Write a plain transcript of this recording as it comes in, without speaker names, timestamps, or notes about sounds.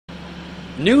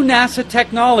New NASA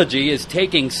technology is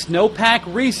taking snowpack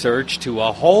research to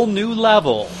a whole new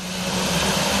level.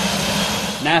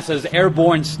 NASA's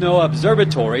Airborne Snow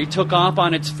Observatory took off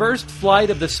on its first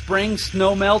flight of the spring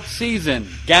snowmelt season,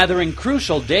 gathering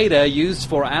crucial data used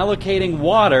for allocating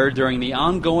water during the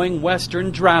ongoing western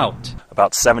drought.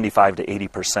 About 75 to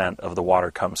 80% of the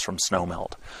water comes from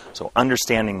snowmelt. So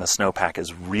understanding the snowpack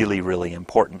is really, really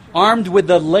important. Armed with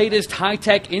the latest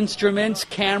high-tech instruments,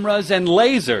 cameras, and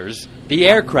lasers, the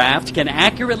aircraft can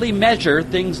accurately measure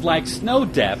things like snow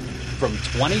depth from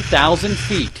 20,000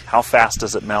 feet. How fast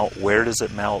does it melt? Where does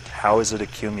it melt? How is it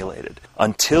accumulated?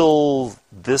 Until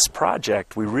this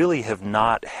project, we really have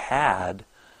not had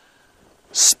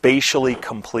spatially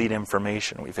complete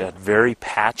information. We've had very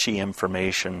patchy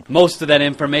information. Most of that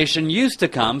information used to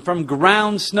come from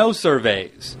ground snow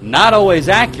surveys. Not always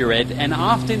accurate and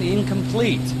often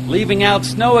incomplete, leaving out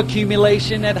snow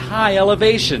accumulation at high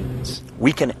elevations.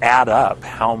 We can add up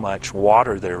how much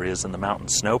water there is in the mountain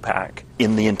snowpack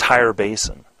in the entire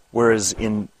basin, whereas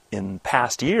in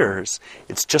past years,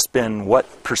 it's just been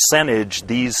what percentage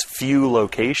these few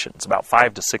locations, about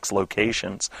 5 to 6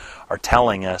 locations, are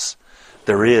telling us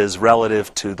there is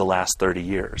relative to the last 30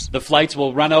 years. The flights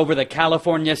will run over the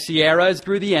California Sierras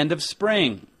through the end of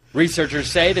spring.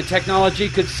 Researchers say the technology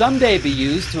could someday be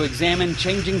used to examine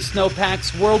changing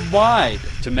snowpacks worldwide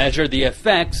to measure the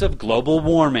effects of global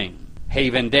warming.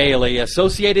 Haven Daily,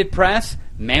 Associated Press,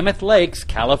 Mammoth Lakes,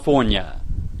 California.